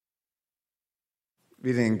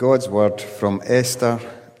Reading in God's Word from Esther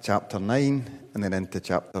chapter 9 and then into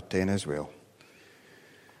chapter 10 as well.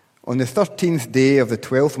 On the 13th day of the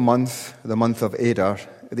 12th month, the month of Adar,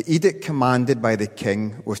 the edict commanded by the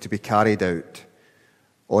king was to be carried out.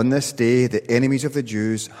 On this day, the enemies of the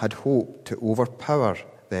Jews had hoped to overpower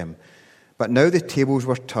them, but now the tables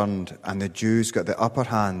were turned and the Jews got the upper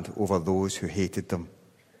hand over those who hated them.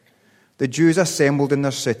 The Jews assembled in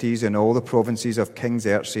their cities in all the provinces of King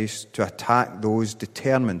Xerxes to attack those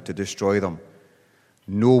determined to destroy them.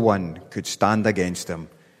 No one could stand against them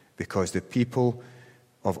because the people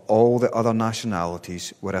of all the other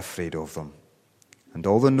nationalities were afraid of them. And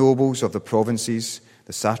all the nobles of the provinces,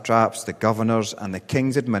 the satraps, the governors, and the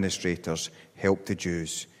king's administrators helped the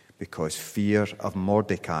Jews because fear of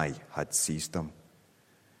Mordecai had seized them.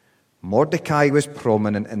 Mordecai was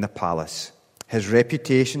prominent in the palace. His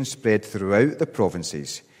reputation spread throughout the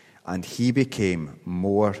provinces, and he became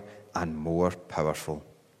more and more powerful.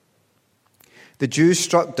 The Jews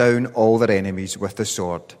struck down all their enemies with the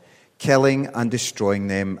sword, killing and destroying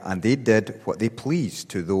them, and they did what they pleased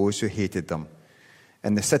to those who hated them.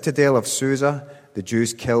 In the citadel of Susa, the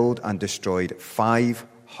Jews killed and destroyed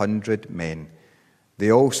 500 men. They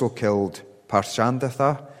also killed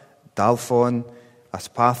Parshandatha, Dalphon,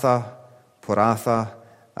 Aspatha, Poratha,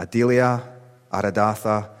 Adelia,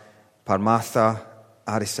 Aradatha, Parmatha,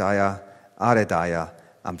 Arisaiah, Aradiah,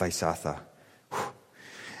 and Vaisatha.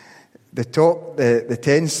 The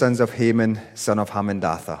 10 sons of Haman, son of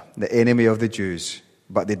Hammedatha, the enemy of the Jews,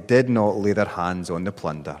 but they did not lay their hands on the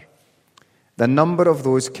plunder. The number of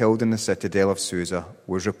those killed in the citadel of Susa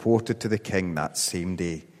was reported to the king that same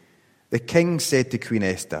day. The king said to Queen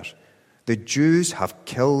Esther, "The Jews have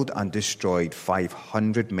killed and destroyed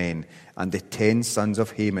 500 men and the 10 sons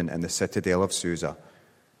of Haman in the citadel of Susa.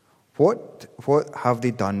 What have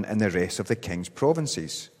they done in the rest of the king's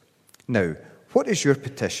provinces? Now, what is your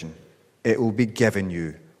petition? It will be given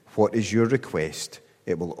you. What is your request?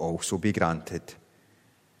 It will also be granted."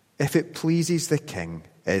 "If it pleases the king,"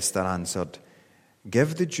 Esther answered,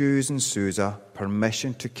 "give the Jews in Susa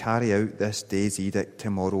permission to carry out this day's edict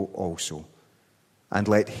tomorrow also, and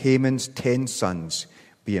let Haman's 10 sons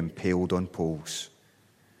be impaled on poles."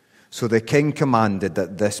 So the king commanded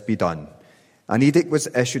that this be done. An edict was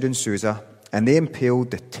issued in Susa, and they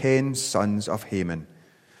impaled the 10 sons of Haman.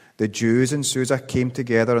 The Jews in Susa came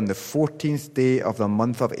together on the 14th day of the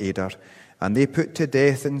month of Adar, and they put to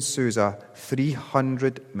death in Susa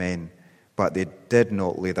 300 men, but they did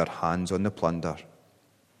not lay their hands on the plunder.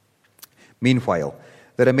 Meanwhile,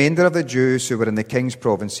 the remainder of the Jews who were in the king's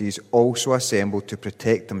provinces also assembled to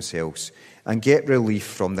protect themselves and get relief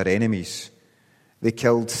from their enemies. They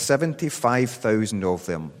killed 75,000 of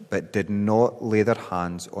them, but did not lay their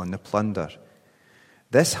hands on the plunder.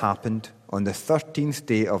 This happened on the 13th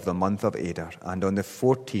day of the month of Adar, and on the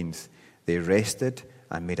 14th they rested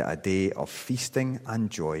and made it a day of feasting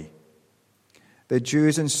and joy. The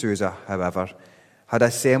Jews in Susa, however, had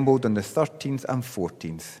assembled on the 13th and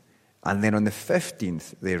 14th, and then on the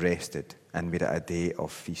 15th they rested and made it a day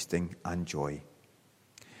of feasting and joy.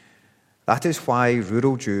 That is why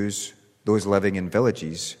rural Jews, those living in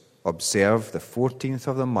villages, observe the 14th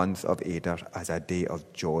of the month of Adar as a day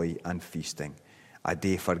of joy and feasting, a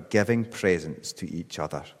day for giving presents to each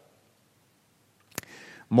other.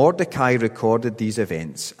 Mordecai recorded these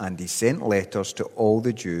events, and he sent letters to all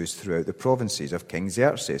the Jews throughout the provinces of King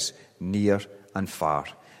Xerxes, near and far,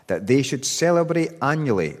 that they should celebrate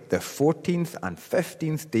annually the 14th and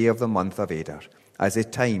 15th day of the month of Adar, as a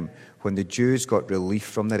time when the Jews got relief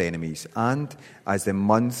from their enemies, and as the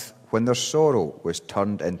month when their sorrow was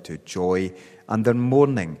turned into joy and their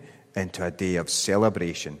mourning into a day of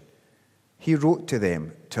celebration. He wrote to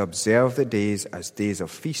them to observe the days as days of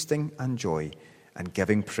feasting and joy, and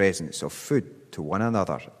giving presents of food to one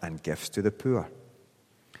another and gifts to the poor.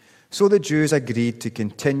 So the Jews agreed to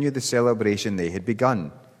continue the celebration they had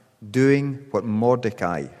begun, doing what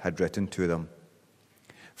Mordecai had written to them.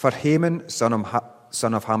 For Haman, son of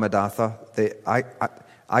Hammedatha, the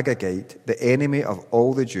Agagite, the enemy of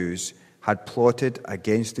all the Jews, had plotted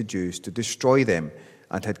against the Jews to destroy them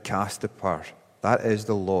and had cast the pur, that is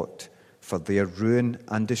the lot, for their ruin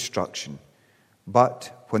and destruction.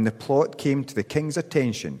 But when the plot came to the king's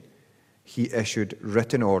attention, he issued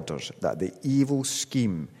written orders that the evil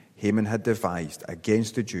scheme Haman had devised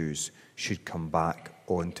against the Jews should come back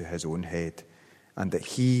onto his own head, and that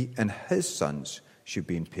he and his sons should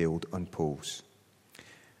be impaled on poles.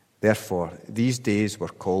 Therefore, these days were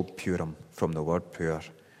called Purim, from the word pur,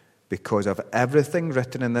 because of everything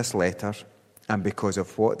written in this letter, and because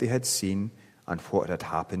of what they had seen and what had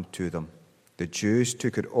happened to them. The Jews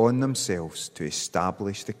took it on themselves to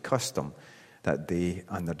establish the custom that they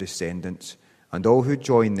and their descendants and all who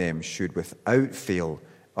join them should without fail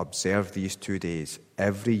observe these 2 days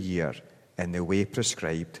every year in the way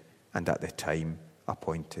prescribed and at the time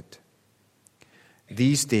appointed.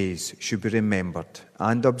 These days should be remembered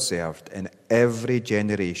and observed in every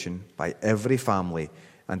generation by every family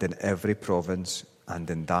and in every province and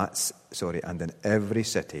in every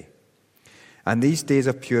city. And these days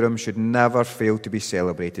of Purim should never fail to be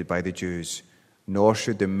celebrated by the Jews, nor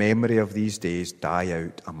should the memory of these days die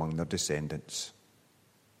out among their descendants.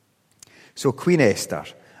 So Queen Esther,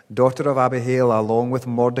 daughter of Abihail, along with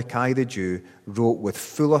Mordecai the Jew, wrote with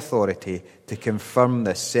full authority to confirm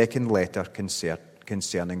the second letter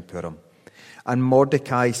concerning Purim. And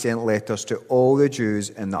Mordecai sent letters to all the Jews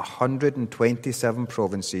in the 127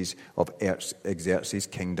 provinces of Xerxes'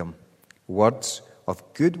 kingdom, words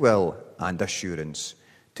of goodwill and assurance,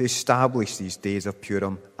 to establish these days of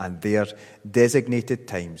Purim and their designated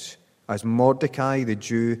times, as Mordecai the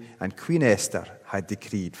Jew and Queen Esther had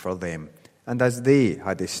decreed for them, and as they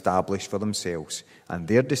had established for themselves and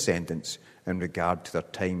their descendants in regard to their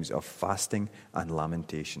times of fasting and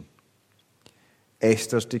lamentation.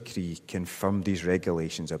 Esther's decree confirmed these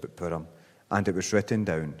regulations about Purim, and it was written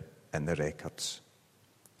down in the records.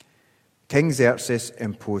 King Xerxes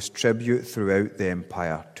imposed tribute throughout the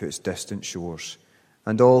empire to its distant shores,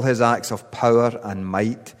 and all his acts of power and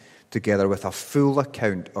might, together with a full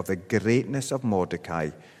account of the greatness of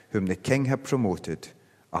Mordecai, whom the king had promoted,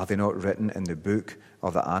 are they not written in the book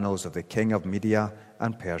of the annals of the king of Media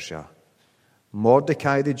and Persia?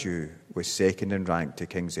 Mordecai the Jew was second in rank to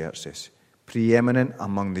King Xerxes, preeminent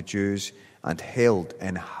among the Jews and held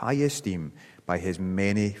in high esteem by his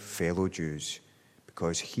many fellow Jews,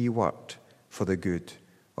 because he worked for the good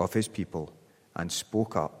of his people and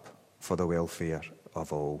spoke up for the welfare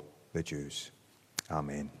of all the Jews.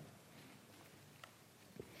 Amen.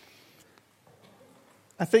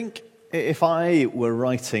 I think if I were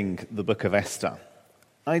writing the book of Esther,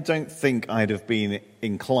 I don't think I'd have been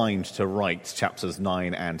inclined to write chapters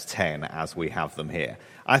 9 and 10 as we have them here.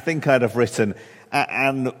 I think I'd have written,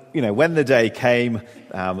 and when the day came,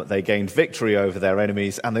 they gained victory over their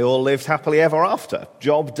enemies, and they all lived happily ever after.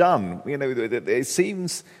 Job done. It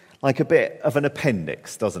seems like a bit of an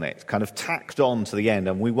appendix, doesn't it? Kind of tacked on to the end,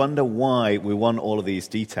 and we wonder why we want all of these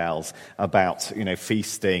details about,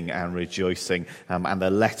 feasting and rejoicing, and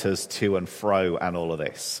the letters to and fro and all of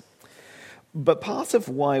this. But part of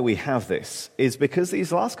why we have this is because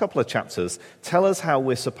these last couple of chapters tell us how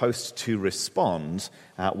we're supposed to respond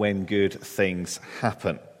when good things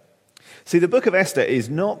happen. See, the book of Esther is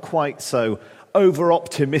not quite so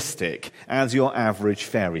over-optimistic as your average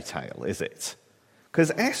fairy tale, is it?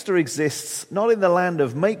 Because Esther exists not in the land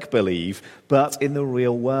of make-believe, but in the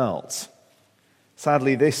real world.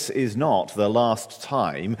 Sadly, this is not the last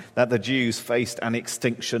time that the Jews faced an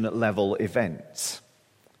extinction-level event.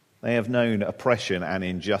 They have known oppression and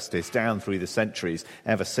injustice down through the centuries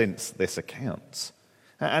ever since this account.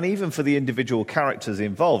 And even for the individual characters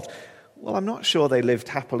involved, well, I'm not sure they lived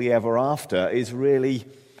happily ever after is really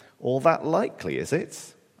all that likely, is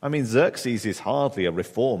it? I mean, Xerxes is hardly a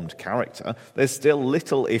reformed character. There's still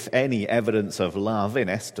little, if any, evidence of love in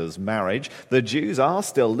Esther's marriage. The Jews are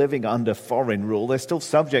still living under foreign rule. They're still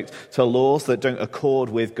subject to laws that don't accord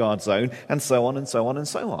with God's own, and so on and so on and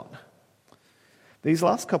so on. These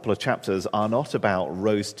last couple of chapters are not about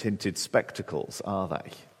rose-tinted spectacles, are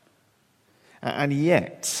they? And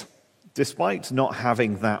yet, despite not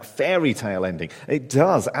having that fairy tale ending, it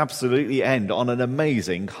does absolutely end on an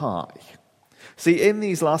amazing high. See, in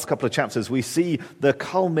these last couple of chapters, we see the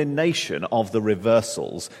culmination of the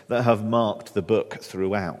reversals that have marked the book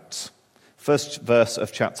throughout. First verse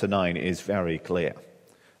of chapter 9 is very clear.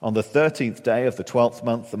 On the 13th day of the 12th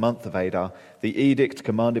month, the month of Adar, the edict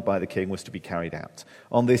commanded by the king was to be carried out.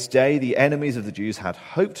 On this day, the enemies of the Jews had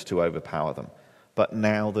hoped to overpower them, but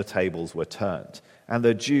now the tables were turned, and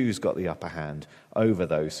the Jews got the upper hand over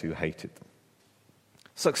those who hated them.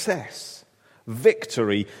 Success.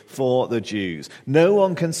 Victory for the Jews. No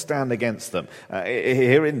one can stand against them.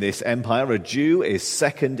 Here in this empire, a Jew is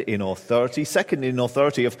second in authority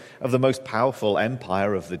of the most powerful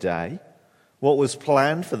empire of the day. What was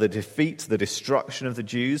planned for the defeat, the destruction of the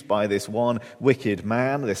Jews by this one wicked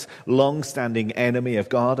man, this long-standing enemy of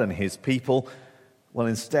God and his people, well,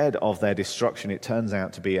 instead of their destruction, it turns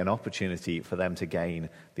out to be an opportunity for them to gain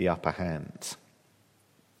the upper hand.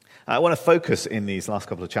 I want to focus in these last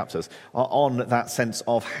couple of chapters on that sense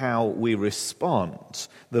of how we respond,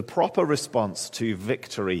 the proper response to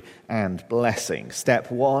victory and blessing.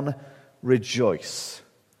 Step 1, rejoice.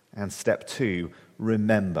 And step 2,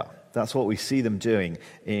 remember. That's what we see them doing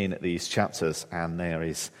in these chapters, and there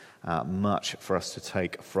is much for us to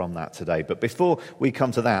take from that today. But before we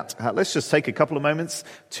come to that, let's just take a couple of moments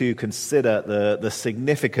to consider the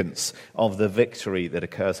significance of the victory that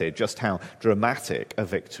occurs here, just how dramatic a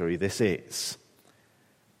victory this is.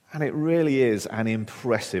 And it really is an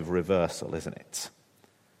impressive reversal, isn't it?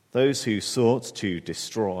 Those who sought to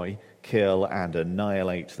destroy, kill, and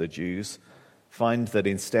annihilate the Jews find that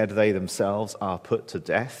instead they themselves are put to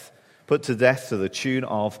death to the tune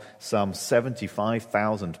of some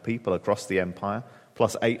 75,000 people across the empire,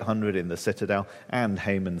 plus 800 in the citadel, and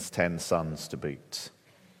Haman's 10 sons to boot.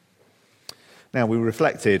 Now, we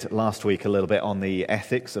reflected last week a little bit on the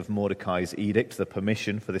ethics of Mordecai's edict, the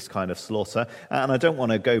permission for this kind of slaughter, and I don't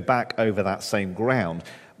want to go back over that same ground,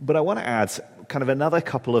 but I want to add kind of another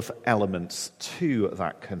couple of elements to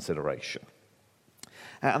that consideration.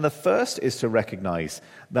 And the first is to recognize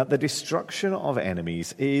that the destruction of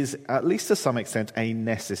enemies is, at least to some extent, a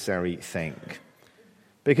necessary thing.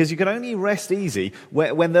 Because you can only rest easy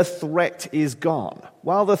when the threat is gone.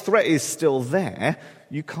 While the threat is still there,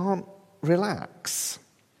 you can't relax.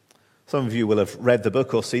 Some of you will have read the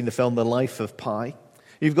book or seen the film The Life of Pi.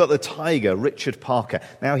 You've got the tiger, Richard Parker.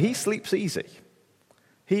 Now, he sleeps easy.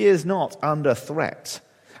 He is not under threat.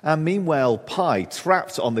 And meanwhile, Pi,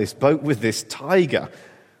 trapped on this boat with this tiger,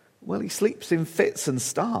 well, he sleeps in fits and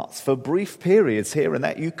starts for brief periods here and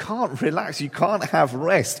there. You can't relax. You can't have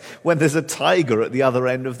rest when there's a tiger at the other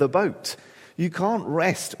end of the boat. You can't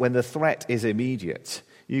rest when the threat is immediate.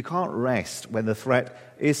 You can't rest when the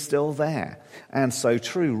threat is still there. And so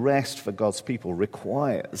true rest for God's people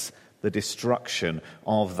requires the destruction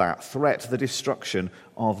of that threat, the destruction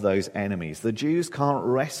of those enemies. The Jews can't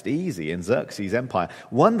rest easy in Xerxes' empire,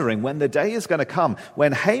 wondering when the day is going to come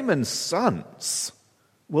when Haman's sons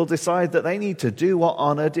will decide that they need to do what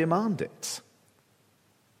honor demanded.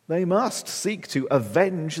 They must seek to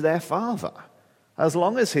avenge their father. As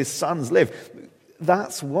long as his sons live,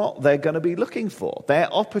 that's what they're going to be looking for. Their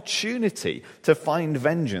opportunity to find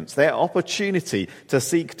vengeance, their opportunity to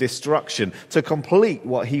seek destruction, to complete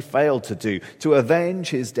what he failed to do, to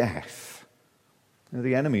avenge his death.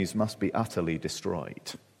 The enemies must be utterly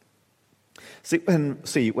destroyed.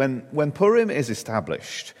 When Purim is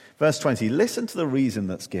established, verse 20, listen to the reason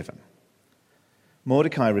that's given.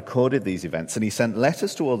 Mordecai recorded these events, and he sent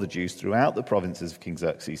letters to all the Jews throughout the provinces of King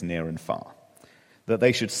Xerxes, near and far, that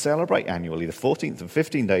they should celebrate annually the 14th and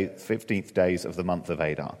 15th days of the month of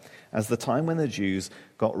Adar, as the time when the Jews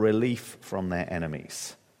got relief from their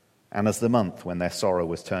enemies, and as the month when their sorrow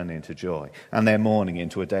was turned into joy, and their mourning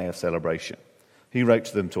into a day of celebration. He wrote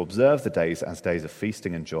to them to observe the days as days of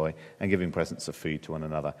feasting and joy, and giving presents of food to one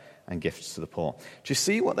another and gifts to the poor. Do you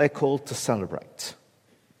see what they're called to celebrate?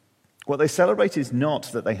 What they celebrate is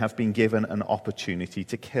not that they have been given an opportunity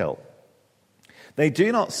to kill. They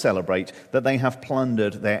do not celebrate that they have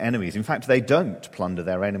plundered their enemies. In fact, they don't plunder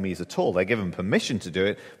their enemies at all. They're given permission to do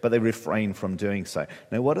it, but they refrain from doing so.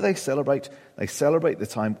 Now, what do they celebrate? They celebrate the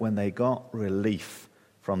time when they got relief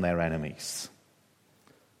from their enemies.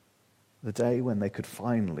 The day when they could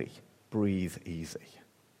finally breathe easy,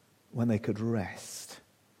 when they could rest,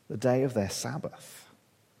 the day of their Sabbath.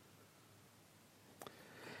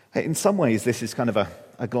 In some ways, this is kind of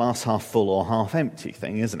a glass half full or half empty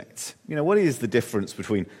thing, isn't it? You know, what is the difference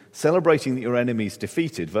between celebrating that your enemy's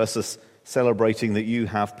defeated versus celebrating that you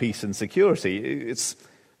have peace and security? It's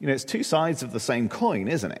two sides of the same coin,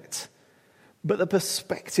 isn't it? But the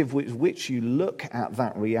perspective with which you look at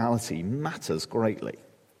that reality matters greatly.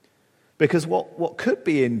 Because what could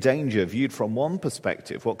be in danger viewed from one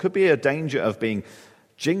perspective, what could be a danger of being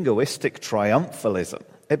jingoistic triumphalism,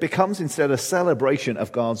 it becomes instead a celebration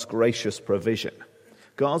of God's gracious provision,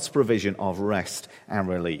 God's provision of rest and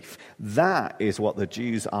relief. That is what the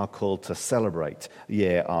Jews are called to celebrate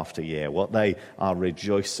year after year, what they are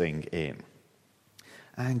rejoicing in.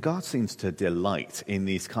 And God seems to delight in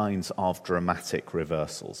these kinds of dramatic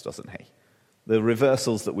reversals, doesn't he? The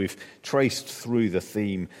reversals that we've traced through the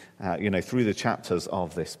theme, through the chapters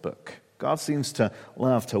of this book. God seems to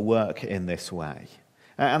love to work in this way.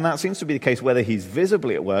 And that seems to be the case whether he's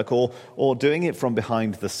visibly at work or doing it from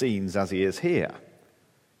behind the scenes as he is here.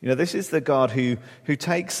 You know, this is the God who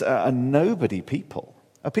takes a nobody people,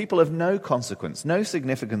 a people of no consequence, no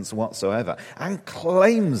significance whatsoever, and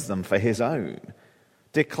claims them for his own,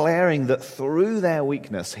 declaring that through their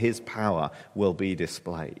weakness his power will be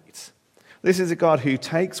displayed. This is a God who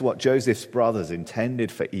takes what Joseph's brothers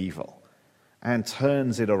intended for evil and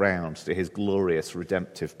turns it around to his glorious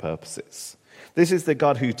redemptive purposes. This is the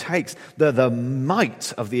God who takes the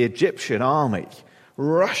might of the Egyptian army,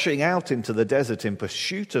 rushing out into the desert in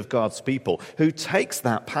pursuit of God's people, who takes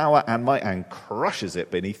that power and might and crushes it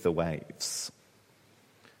beneath the waves.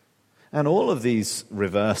 And all of these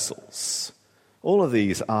reversals, all of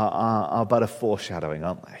these are but a foreshadowing,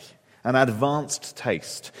 aren't they? An advanced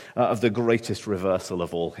taste of the greatest reversal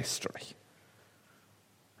of all history,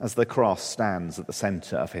 as the cross stands at the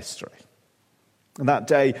center of history. And that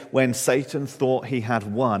day when Satan thought he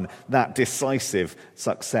had won that decisive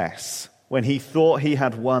success, when he thought he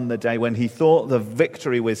had won the day, when he thought the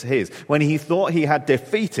victory was his, when he thought he had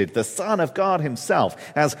defeated the Son of God himself,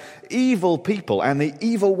 as evil people and the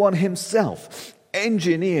evil one himself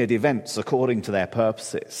engineered events according to their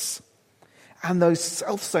purposes. And those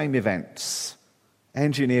selfsame events,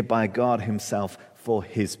 engineered by God himself for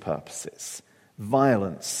his purposes,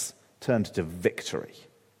 violence turned to victory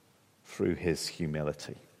through his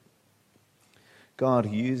humility. God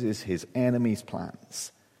uses his enemies'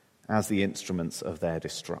 plans as the instruments of their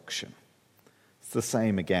destruction. It's the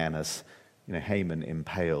same again as Haman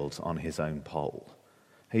impaled on his own pole.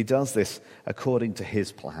 He does this according to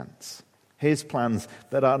his plans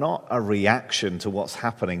that are not a reaction to what's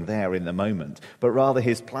happening there in the moment, but rather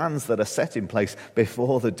his plans that are set in place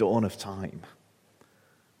before the dawn of time.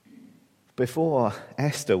 Before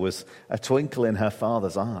Esther was a twinkle in her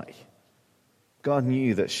father's eye, God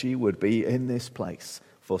knew that she would be in this place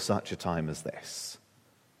for such a time as this.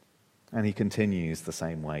 And he continues the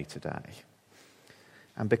same way today.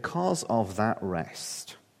 And because of that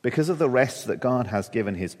rest, because of the rest that God has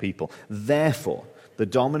given his people, therefore, the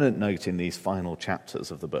dominant note in these final chapters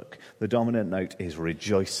of the book, the dominant note is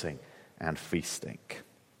rejoicing and feasting.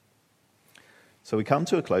 So we come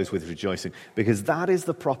to a close with rejoicing because that is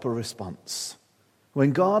the proper response.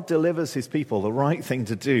 When God delivers his people, the right thing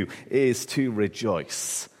to do is to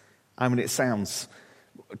rejoice. I mean, it sounds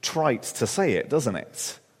trite to say it, doesn't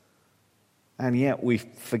it? And yet we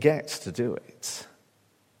forget to do it.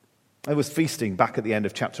 There was feasting back at the end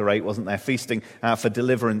of chapter 8, wasn't there? Feasting for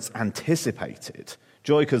deliverance anticipated.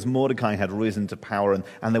 Joy because Mordecai had risen to power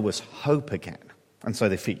and there was hope again. And so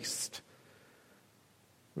they feast.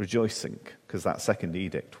 Rejoicing because that second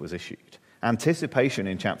edict was issued. Anticipation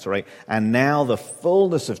in chapter 8, and now the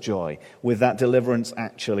fullness of joy with that deliverance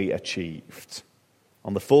actually achieved.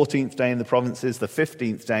 On the 14th day in the provinces, the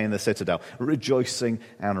 15th day in the citadel, rejoicing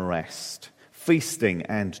and rest, feasting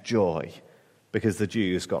and joy, because the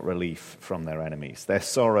Jews got relief from their enemies. Their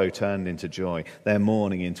sorrow turned into joy, their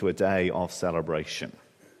mourning into a day of celebration.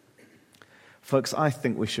 Folks, I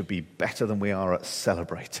think we should be better than we are at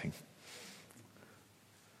celebrating.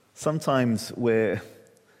 Sometimes we're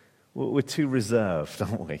too reserved,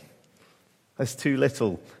 aren't we? There's too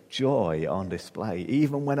little joy on display,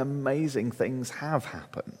 even when amazing things have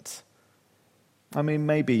happened. I mean,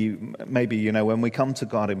 maybe, when we come to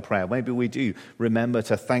God in prayer, maybe we do remember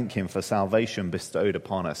to thank him for salvation bestowed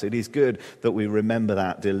upon us. It is good that we remember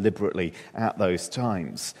that deliberately at those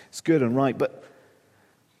times. It's good and right, but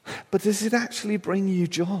does it actually bring you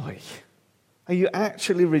joy? Are you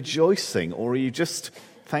actually rejoicing, or are you just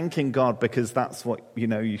thanking God because that's what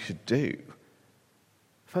you should do?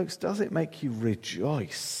 Folks, does it make you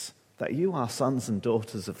rejoice that you are sons and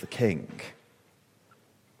daughters of the King?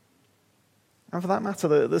 And for that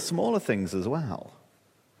matter, the smaller things as well.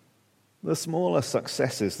 The smaller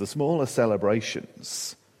successes, the smaller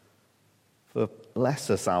celebrations, the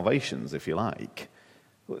lesser salvations, if you like.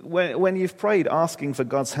 When you've prayed asking for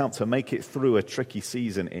God's help to make it through a tricky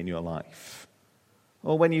season in your life.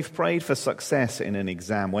 Or when you've prayed for success in an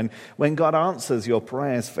exam. When God answers your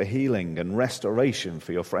prayers for healing and restoration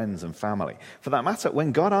for your friends and family. For that matter,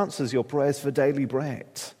 when God answers your prayers for daily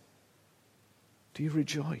bread. Do you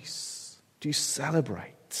rejoice? Do you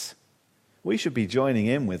celebrate? We should be joining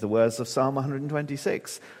in with the words of Psalm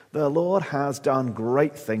 126. The Lord has done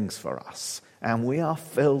great things for us, and we are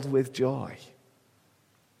filled with joy.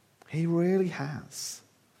 He really has.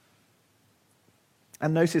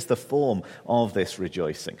 And notice the form of this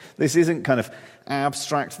rejoicing. This isn't kind of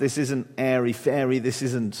abstract, this isn't airy-fairy, this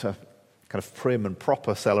isn't a kind of prim and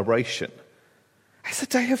proper celebration. It's a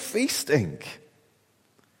day of feasting.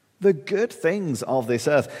 The good things of this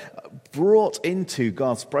earth brought into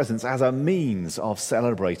God's presence as a means of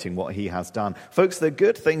celebrating what he has done. Folks, the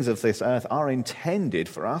good things of this earth are intended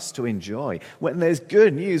for us to enjoy. When there's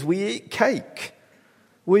good news, we eat cake.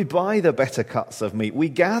 We buy the better cuts of meat. We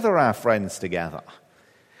gather our friends together.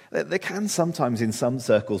 There can sometimes in some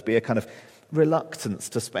circles be a kind of reluctance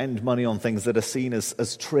to spend money on things that are seen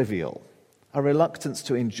as trivial, a reluctance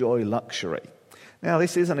to enjoy luxury. Now,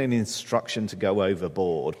 this isn't an instruction to go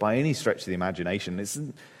overboard by any stretch of the imagination. It's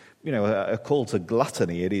a call to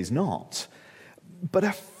gluttony. It is not. But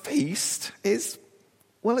a feast is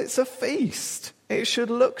Well, it's a feast. It should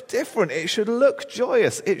look different. It should look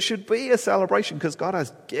joyous. It should be a celebration because God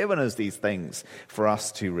has given us these things for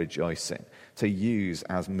us to rejoice in, to use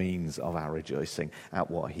as means of our rejoicing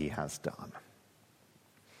at what he has done.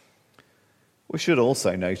 We should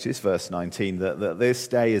also notice, verse 19, that this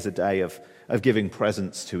day is a day of giving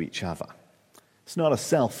presents to each other. It's not a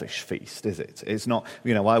selfish feast, is it? It's not,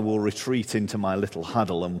 I will retreat into my little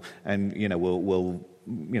huddle and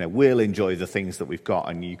we'll enjoy the things that we've got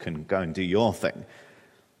and you can go and do your thing.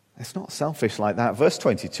 It's not selfish like that. Verse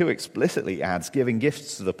 22 explicitly adds giving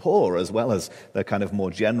gifts to the poor as well as the kind of more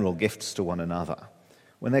general gifts to one another.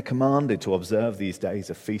 When they're commanded to observe these days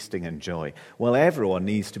of feasting and joy, well, everyone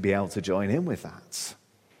needs to be able to join in with that.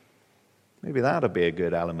 Maybe that would be a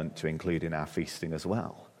good element to include in our feasting as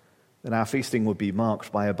well. That our feasting would be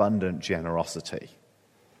marked by abundant generosity.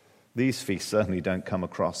 These feasts certainly don't come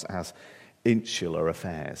across as insular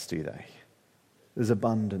affairs, do they? There's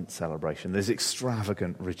abundant celebration. There's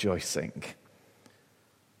extravagant rejoicing.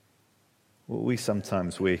 Well,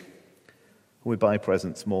 we buy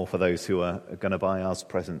presents more for those who are going to buy us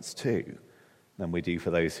presents too than we do for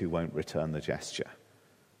those who won't return the gesture.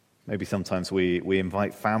 Maybe sometimes we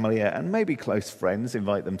invite family and maybe close friends,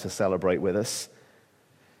 invite them to celebrate with us.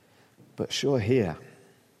 But sure, here,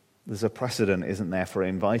 there's a precedent, isn't there, for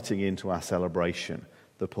inviting into our celebration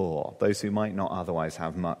the poor, those who might not otherwise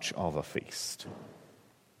have much of a feast.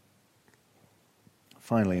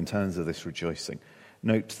 Finally, in terms of this rejoicing,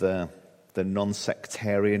 note the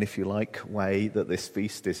non-sectarian, if you like, way that this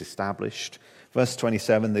feast is established. Verse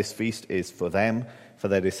 27, this feast is for them, for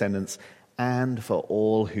their descendants, and for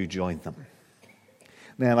all who join them.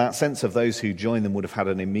 Now, that sense of those who join them would have had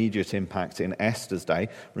an immediate impact in Esther's day.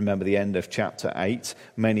 Remember the end of chapter 8.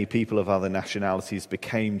 Many people of other nationalities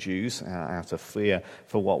became Jews out of fear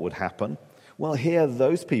for what would happen. Well, here,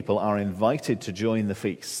 those people are invited to join the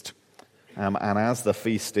feast. And as the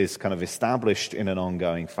feast is kind of established in an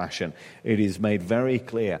ongoing fashion, it is made very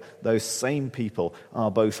clear those same people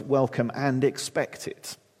are both welcome and expected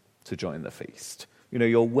to join the feast.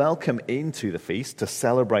 You're welcome into the feast to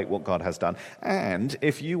celebrate what God has done. And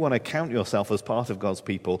if you want to count yourself as part of God's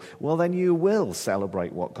people, well, then you will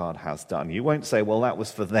celebrate what God has done. You won't say, well, that was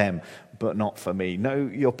for them, but not for me. No,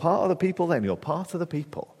 you're part of the people then. You're part of the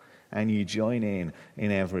people. And you join in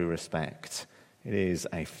every respect. It is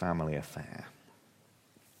a family affair.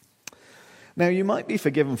 Now, you might be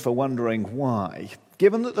forgiven for wondering why.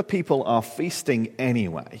 Given that the people are feasting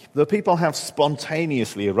anyway, the people have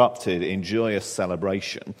spontaneously erupted in joyous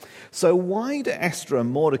celebration. So why do Esther and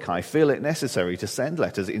Mordecai feel it necessary to send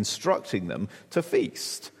letters instructing them to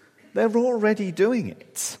feast? They're already doing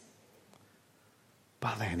it.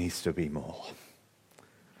 But there needs to be more.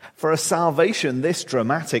 For a salvation this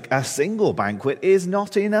dramatic, a single banquet is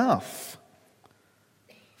not enough.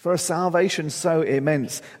 For a salvation so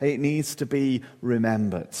immense, it needs to be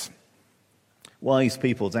remembered. Wise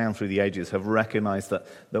people down through the ages have recognized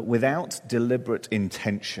that without deliberate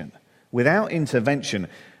intention, without intervention,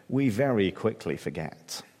 we very quickly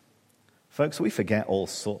forget. Folks, we forget all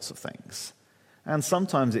sorts of things. And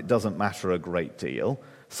sometimes it doesn't matter a great deal.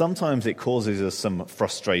 Sometimes it causes us some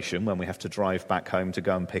frustration when we have to drive back home to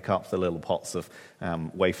go and pick up the little pots of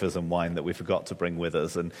wafers and wine that we forgot to bring with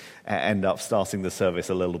us and end up starting the service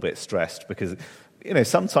a little bit stressed because,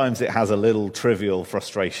 sometimes it has a little trivial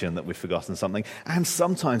frustration that we've forgotten something, and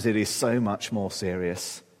sometimes it is so much more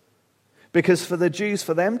serious. Because for the Jews,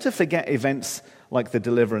 for them to forget events like the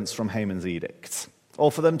deliverance from Haman's edicts,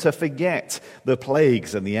 or for them to forget the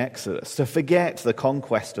plagues and the Exodus, to forget the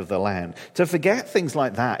conquest of the land, to forget things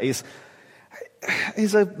like that is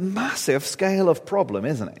a massive scale of problem,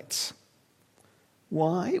 isn't it?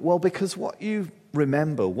 Why? Well, because what you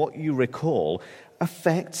remember, what you recall,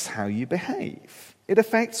 affects how you behave. It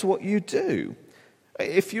affects what you do.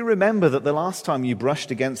 If you remember that the last time you brushed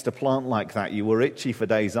against a plant like that, you were itchy for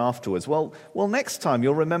days afterwards, well, next time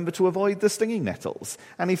you'll remember to avoid the stinging nettles.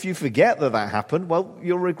 And if you forget that happened, well,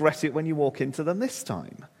 you'll regret it when you walk into them this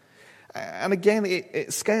time. And again,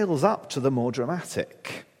 it scales up to the more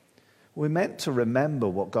dramatic. We're meant to remember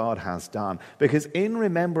what God has done, because in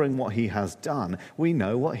remembering what he has done, we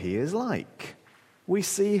know what he is like. We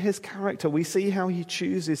see his character. We see how he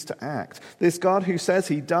chooses to act. This God who says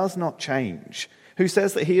he does not change, who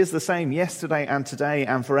says that he is the same yesterday and today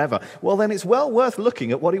and forever. Well, then it's well worth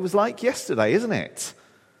looking at what he was like yesterday, isn't it?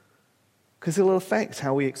 Because it will affect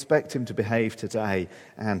how we expect him to behave today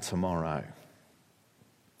and tomorrow.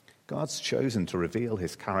 God's chosen to reveal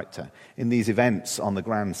his character in these events on the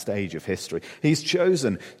grand stage of history. He's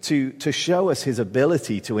chosen to show us his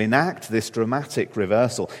ability to enact this dramatic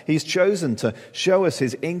reversal. He's chosen to show us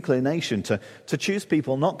his inclination to choose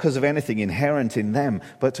people not because of anything inherent in them,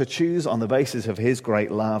 but to choose on the basis of his great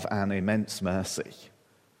love and immense mercy.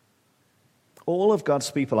 All of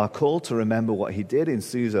God's people are called to remember what he did in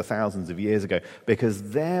Susa thousands of years ago,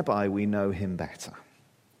 because thereby we know him better.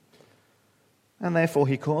 And therefore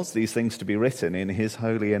he caused these things to be written in his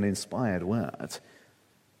holy and inspired word.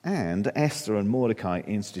 And Esther and Mordecai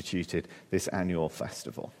instituted this annual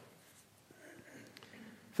festival.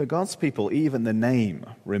 For God's people, even the name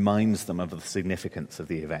reminds them of the significance of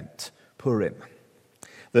the event, Purim.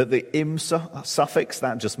 The im suffix,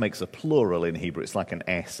 that just makes a plural in Hebrew. It's like an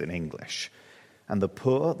S in English. And the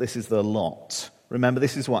pur, this is the lot. Remember,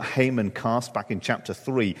 this is what Haman cast back in chapter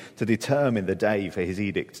 3 to determine the day for his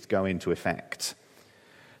edict to go into effect.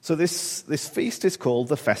 So this feast is called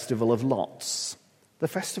the Festival of Lots, the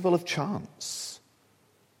Festival of Chance.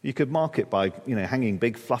 You could mark it by, hanging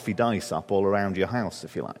big fluffy dice up all around your house,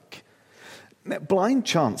 if you like. Now, blind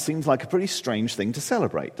chance seems like a pretty strange thing to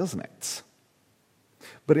celebrate, doesn't it?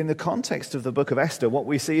 But in the context of the book of Esther, what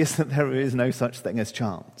we see is that there is no such thing as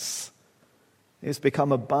chance. It's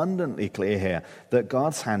become abundantly clear here that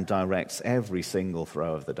God's hand directs every single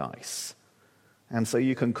throw of the dice. And so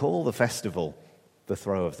you can call the festival the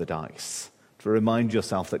throw of the dice, to remind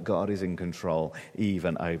yourself that God is in control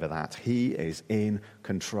even over that. He is in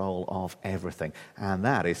control of everything. And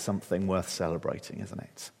that is something worth celebrating, isn't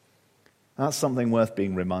it? That's something worth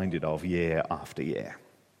being reminded of year after year.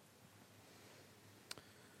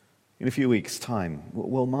 In a few weeks' time,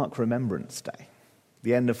 we'll mark Remembrance Day.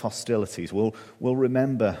 The end of hostilities. We'll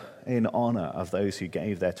remember in honor of those who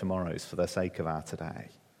gave their tomorrows for the sake of our today.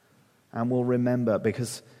 And we'll remember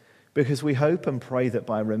because we hope and pray that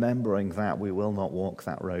by remembering that we will not walk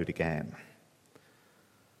that road again.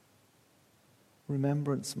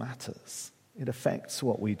 Remembrance matters. It affects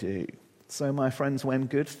what we do. So, my friends, when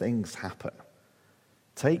good things happen,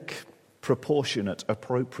 take proportionate,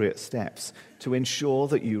 appropriate steps to ensure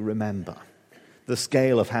that you remember. The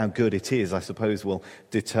scale of how good it is, I suppose, will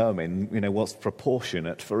determine, what's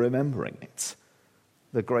proportionate for remembering it.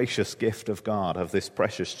 The gracious gift of God of this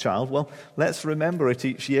precious child, well, let's remember it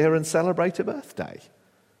each year and celebrate a birthday.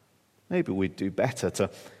 Maybe we'd do better to,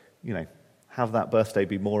 have that birthday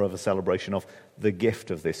be more of a celebration of the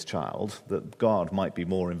gift of this child, that God might be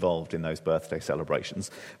more involved in those birthday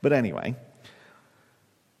celebrations. But anyway,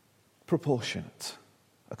 proportionate.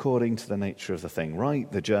 According to the nature of the thing.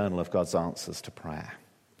 Write the journal of God's answers to prayer.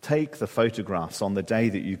 Take the photographs on the day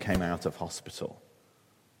that you came out of hospital.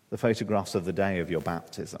 The photographs of the day of your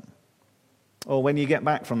baptism. Or when you get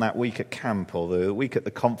back from that week at camp or the week at the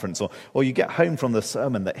conference or you get home from the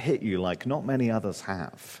sermon that hit you like not many others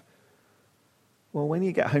have. Well, when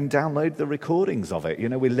you get home, download the recordings of it.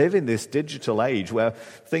 We live in this digital age where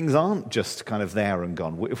things aren't just kind of there and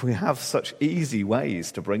gone. We have such easy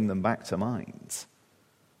ways to bring them back to mind.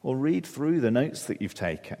 Or read through the notes that you've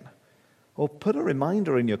taken. Or put a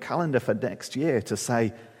reminder in your calendar for next year to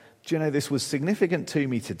say, this was significant to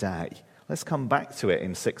me today. Let's come back to it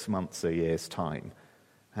in 6 months, a year's time,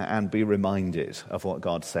 and be reminded of what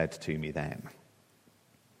God said to me then.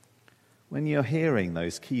 When you're hearing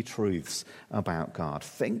those key truths about God,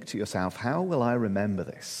 think to yourself, how will I remember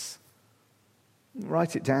this?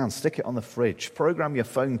 Write it down, stick it on the fridge, program your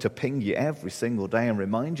phone to ping you every single day and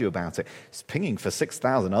remind you about it. It's pinging for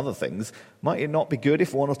 6,000 other things. Might it not be good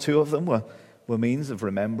if one or two of them were means of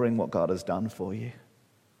remembering what God has done for you?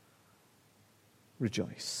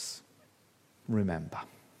 Rejoice. Remember.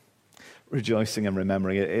 Rejoicing and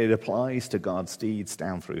remembering, it applies to God's deeds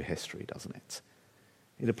down through history, doesn't it?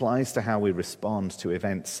 It applies to how we respond to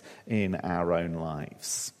events in our own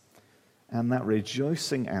lives. And that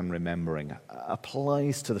rejoicing and remembering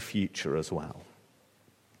applies to the future as well.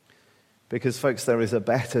 Because, folks, there is a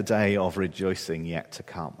better day of rejoicing yet to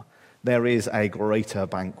come. There is a greater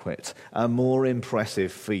banquet, a more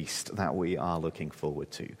impressive feast that we are looking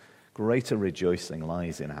forward to. Greater rejoicing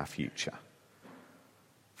lies in our future.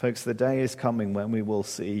 Folks, the day is coming when we will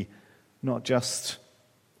see not just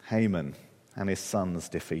Haman and his sons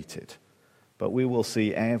defeated, but we will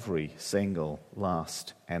see every single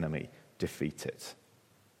last enemy defeated,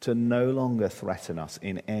 to no longer threaten us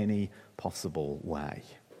in any possible way.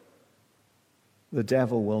 The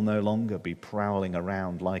devil will no longer be prowling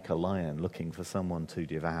around like a lion looking for someone to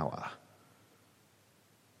devour.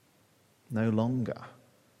 No longer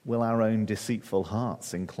will our own deceitful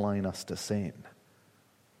hearts incline us to sin.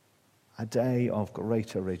 A day of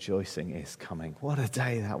greater rejoicing is coming. What a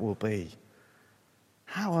day that will be.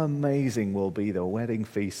 How amazing will be the wedding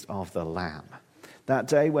feast of the Lamb. That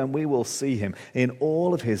day when we will see him in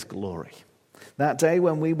all of his glory. That day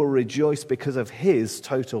when we will rejoice because of his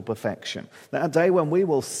total perfection. That day when we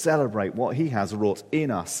will celebrate what he has wrought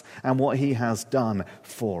in us and what he has done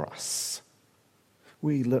for us.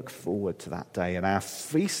 We look forward to that day, and our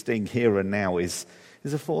feasting here and now is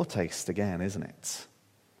a foretaste again, isn't it?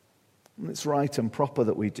 And it's right and proper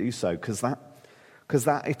that we do so, because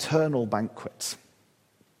that eternal banquet,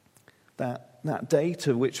 that day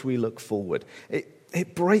to which we look forward,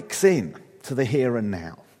 it breaks in to the here and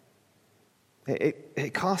now.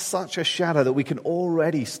 It casts such a shadow that we can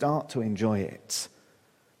already start to enjoy it.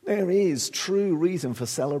 There is true reason for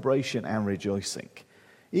celebration and rejoicing,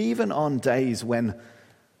 even on days when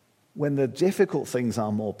the difficult things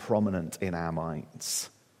are more prominent in our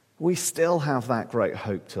minds. We still have that great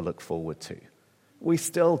hope to look forward to. We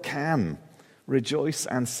still can rejoice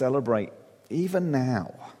and celebrate even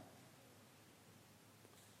now.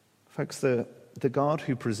 Folks, the God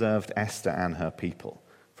who preserved Esther and her people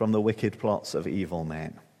from the wicked plots of evil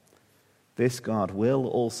men, this God will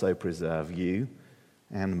also preserve you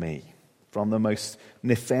and me from the most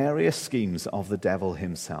nefarious schemes of the devil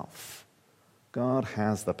himself. God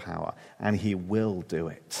has the power, and he will do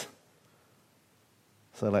it.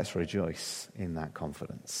 So let's rejoice in that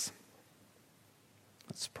confidence.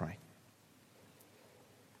 Let's pray.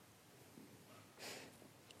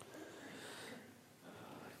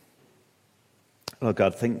 Lord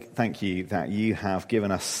God, thank you that you have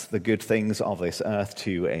given us the good things of this earth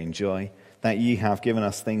to enjoy, that you have given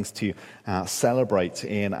us things to celebrate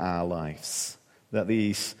in our lives, that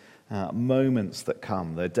these moments that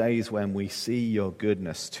come, the days when we see your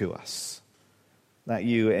goodness to us, that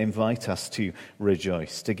you invite us to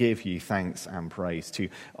rejoice, to give you thanks and praise, to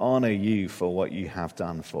honor you for what you have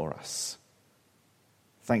done for us.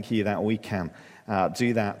 Thank you that we can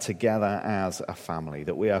do that together as a family,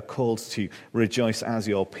 that we are called to rejoice as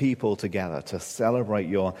your people together, to celebrate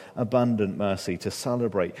your abundant mercy, to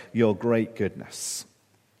celebrate your great goodness.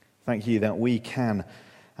 Thank you that we can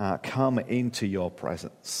come into your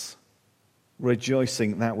presence,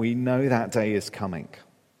 rejoicing that we know that day is coming,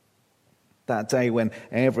 that day when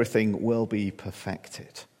everything will be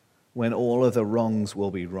perfected, when all of the wrongs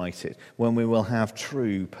will be righted, when we will have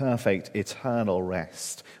true, perfect, eternal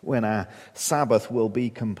rest, when our Sabbath will be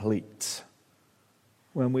complete,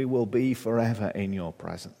 when we will be forever in your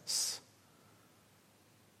presence.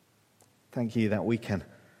 Thank you that we can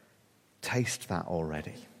taste that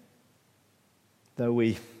already. Though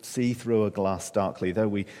we see through a glass darkly, though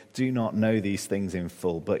we do not know these things in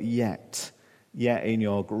full, but yet in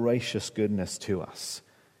your gracious goodness to us,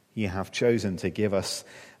 you have chosen to give us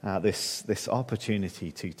this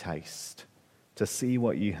opportunity to taste, to see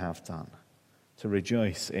what you have done, to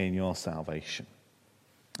rejoice in your salvation.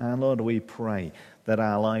 And Lord, we pray that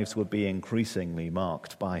our lives would be increasingly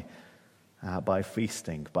marked by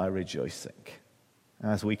feasting, by rejoicing,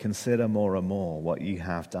 as we consider more and more what you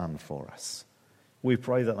have done for us. We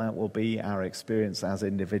pray that will be our experience as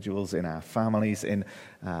individuals, in our families, in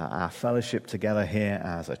our fellowship together here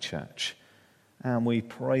as a church. And we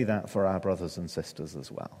pray that for our brothers and sisters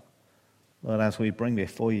as well. Lord, as we bring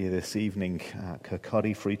before you this evening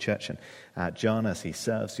Kirkcaldy Free Church and John as he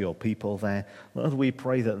serves your people there, Lord, we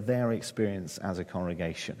pray that their experience as a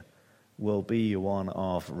congregation will be one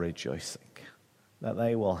of rejoicing, that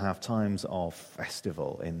they will have times of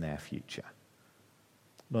festival in their future.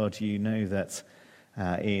 Lord, you know that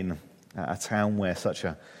in a town where such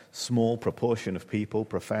a small proportion of people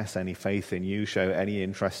profess any faith in you, show any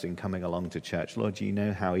interest in coming along to church, Lord, you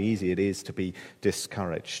know how easy it is to be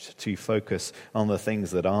discouraged, to focus on the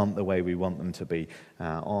things that aren't the way we want them to be,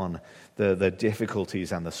 on the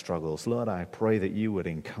difficulties and the struggles. Lord, I pray that you would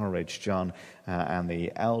encourage John and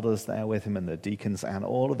the elders there with him and the deacons and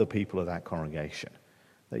all of the people of that congregation,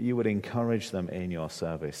 that you would encourage them in your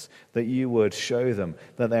service, that you would show them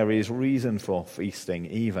that there is reason for feasting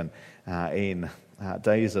even in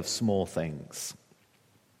days of small things,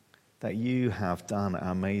 that you have done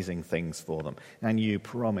amazing things for them, and you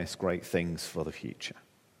promise great things for the future.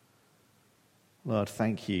 Lord,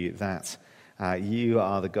 thank you that you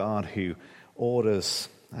are the God who orders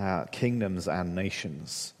kingdoms and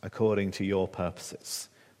nations according to your purposes,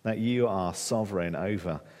 that you are sovereign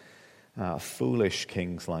over foolish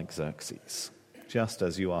kings like Xerxes, just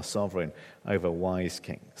as you are sovereign over wise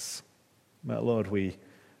kings. But Lord, we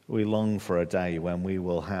long for a day when we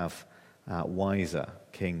will have wiser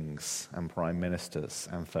kings and prime ministers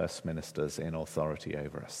and first ministers in authority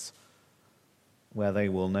over us, where they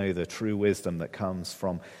will know the true wisdom that comes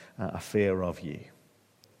from a fear of you.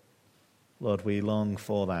 Lord, we long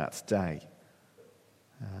for that day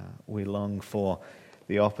We long for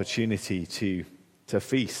the opportunity to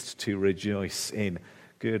feast, to rejoice in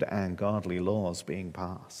good and godly laws being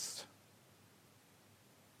passed.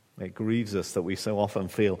 It grieves us that we so often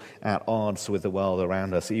feel at odds with the world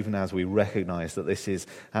around us, even as we recognize that this is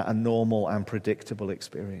a normal and predictable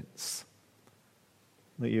experience.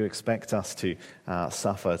 That you expect us to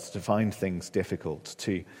suffer, to find things difficult,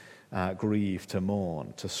 to grieve, to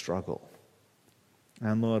mourn, to struggle.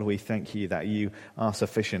 And Lord, we thank you that you are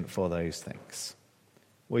sufficient for those things.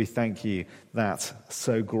 We thank you that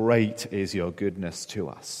so great is your goodness to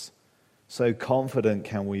us. So confident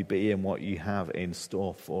can we be in what you have in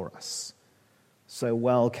store for us. So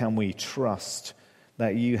well can we trust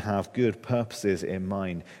that you have good purposes in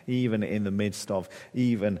mind, even in the midst of,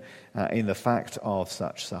 even in the fact of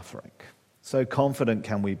such suffering. So confident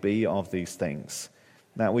can we be of these things,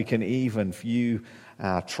 that we can even view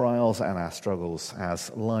our trials and our struggles as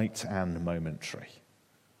light and momentary.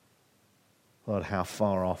 Lord, how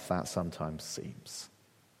far off that sometimes seems.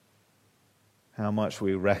 How much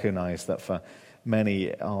we recognize that for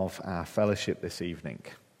many of our fellowship this evening,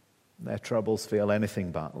 their troubles feel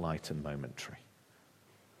anything but light and momentary.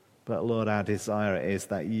 But Lord, our desire is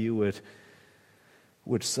that you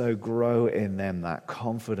would so grow in them that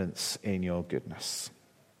confidence in your goodness,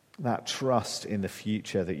 that trust in the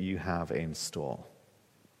future that you have in store,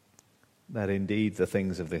 that indeed the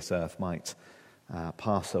things of this earth might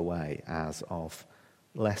pass away as of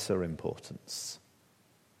lesser importance,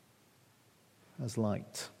 as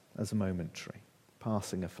light, as momentary,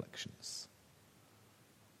 passing afflictions.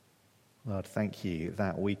 Lord, thank you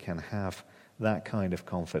that we can have that kind of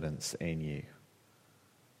confidence in you.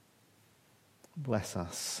 Bless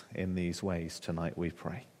us in these ways tonight, we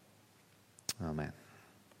pray. Amen.